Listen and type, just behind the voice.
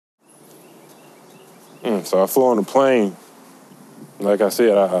So I flew on the plane. Like I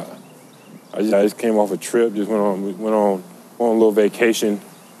said, I just came off a trip. Just went on a little vacation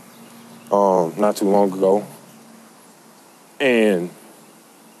not too long ago. And,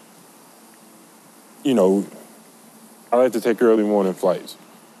 you know, I like to take early morning flights.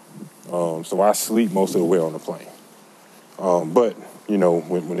 So I sleep most of the way on the plane. But, you know,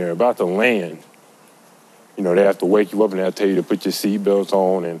 when they're about to land, you know, they have to wake you up and they have to tell you to put your seatbelts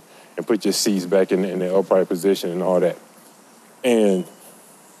on and put your seats back in the upright position and all that. And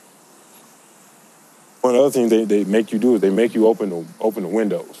one of the other things they make you do is they make you open the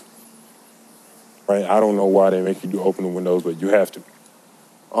windows. Right? I don't know why they make you open the windows, but you have to.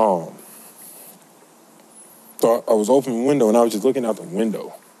 So I was opening the window and I was just looking out the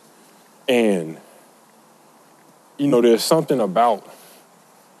window. And, you know, there's something about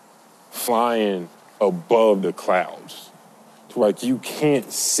flying above the clouds. Like you can't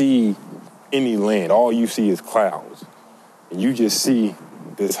see any land. All you see is clouds. And you just see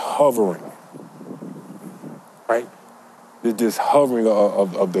this hovering, right? This hovering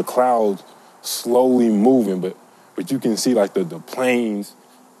of the clouds slowly moving, but you can see like the planes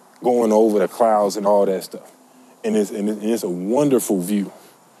going over the clouds and all that stuff. And it's a wonderful view.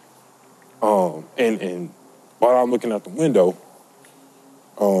 And while I'm looking out the window,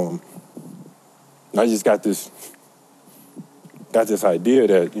 I just got this idea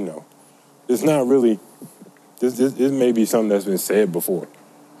that, you know, it's not really, this may be something that's been said before,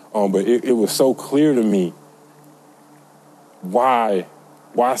 but it was so clear to me why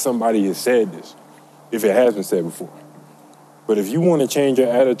somebody has said this, if it has been said before. But if you want to change your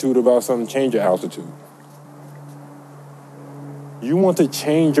attitude about something, change your altitude. You want to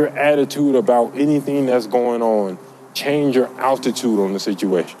change your attitude about anything that's going on, change your altitude on the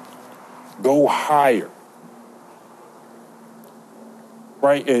situation. Go higher.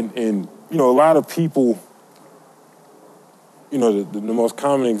 Right? And you know, a lot of people, you know, the most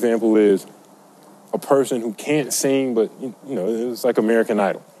common example is a person who can't sing, but, you know, it's like American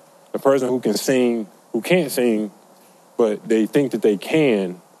Idol. The person who can sing, who can't sing, but they think that they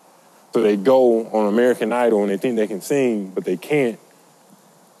can, so they go on American Idol and they think they can sing, but they can't.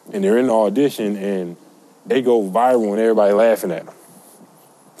 And they're in the audition and they go viral and everybody laughing at them.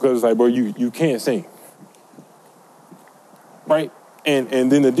 Because it's like, bro, you can't sing. Right?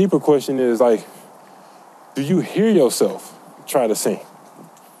 And then the deeper question is like, do you hear yourself try to sing?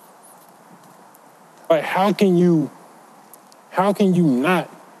 Like, how can you not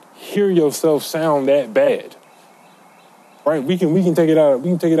hear yourself sound that bad? Right? We can take it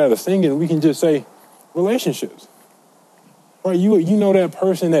out of singing. We can just say relationships. Right? You know that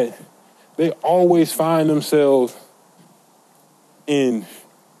person that they always find themselves in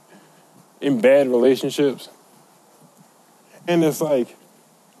bad relationships. And it's like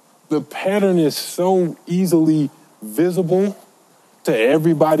the pattern is so easily visible to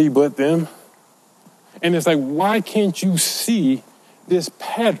everybody but them. And it's like, why can't you see this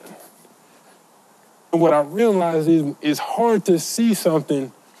pattern? And what I realized is it's hard to see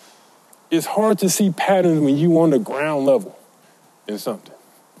something. It's hard to see patterns when you're on the ground level in something.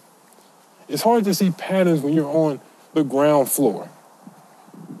 It's hard to see patterns when you're on the ground floor.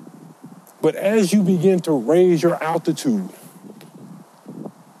 But as you begin to raise your altitude,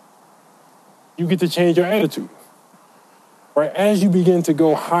 you get to change your attitude. Right? As you begin to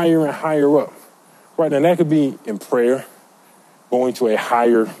go higher and higher up. Right? And that could be in prayer, going to a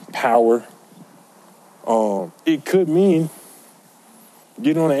higher power. It could mean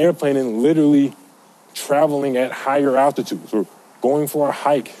getting on an airplane and literally traveling at higher altitudes, or going for a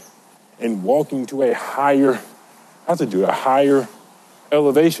hike and walking to a higher altitude, a higher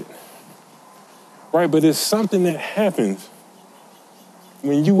elevation. Right? But it's something that happens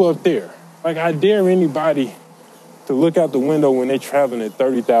when you up there. Like, I dare anybody to look out the window when they're traveling at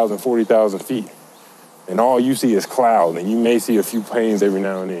 30,000, 40,000 feet, and all you see is cloud, and you may see a few planes every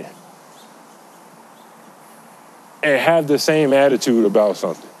now and then, and have the same attitude about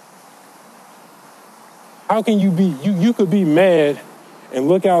something. How can you be, you could be mad and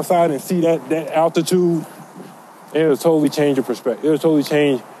look outside and see that altitude, and it'll totally change your perspective. It'll totally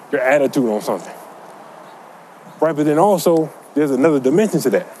change your attitude on something. Right? But then also, there's another dimension to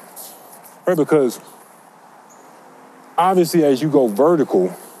that. Right? Because obviously as you go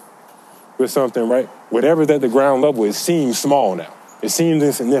vertical with something, right, whatever's at the ground level, it seems small now. It seems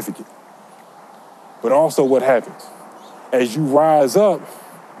insignificant. But also what happens? As you rise up,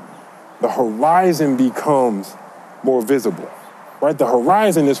 the horizon becomes more visible. Right? The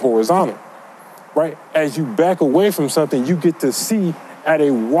horizon is horizontal. Right? As you back away from something, you get to see at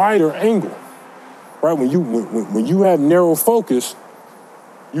a wider angle. Right? When you have narrow focus,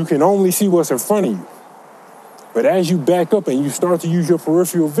 you can only see what's in front of you. But as you back up and you start to use your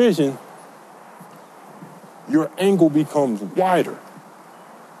peripheral vision, your angle becomes wider.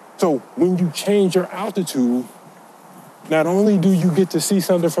 So when you change your altitude, not only do you get to see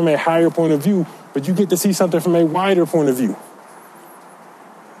something from a higher point of view, but you get to see something from a wider point of view.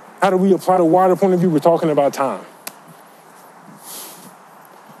 How do we apply the wider point of view? We're talking about time.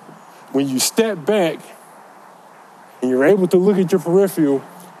 When you step back and you're able to look at your peripheral,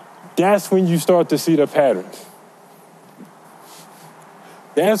 that's when you start to see the patterns.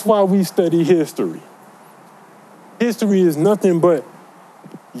 That's why we study history. History is nothing but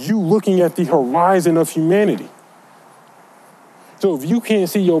you looking at the horizon of humanity. So if you can't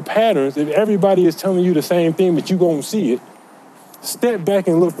see your patterns, if everybody is telling you the same thing, but you don't see it, step back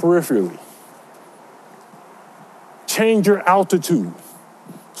and look peripherally. Change your altitude.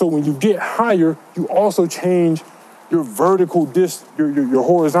 So when you get higher, you also change your vertical your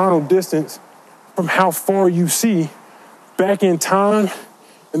horizontal distance from how far you see back in time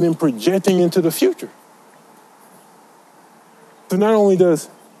and then projecting into the future. So not only does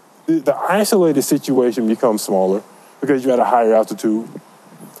the isolated situation become smaller because you're at a higher altitude,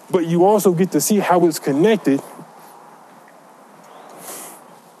 but you also get to see how it's connected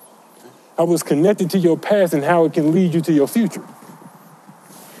to your past and how it can lead you to your future.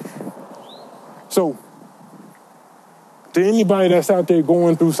 So, to anybody that's out there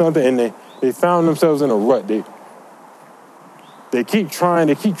going through something and they found themselves in a rut, they keep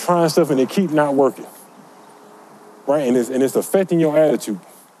trying stuff and they keep not working, right? And it's affecting your attitude.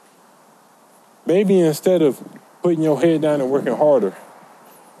 Maybe instead of putting your head down and working harder,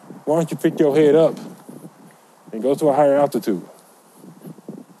 why don't you pick your head up and go to a higher altitude?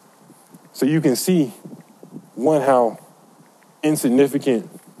 So you can see, one, how insignificant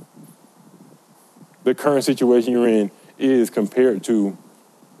the current situation you're in is compared to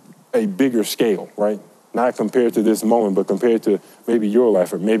a bigger scale, right? Not compared to this moment, but compared to maybe your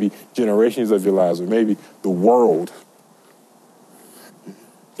life or maybe generations of your lives or maybe the world.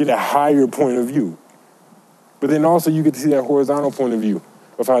 Get a higher point of view. But then also you get to see that horizontal point of view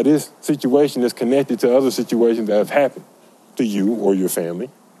of how this situation is connected to other situations that have happened to you or your family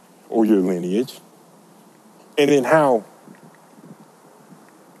or your lineage. And then how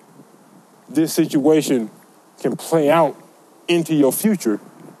this situation can play out into your future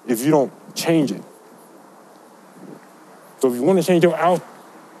if you don't change it. So if you want to change your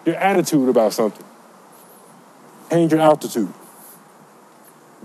attitude about something, change your altitude.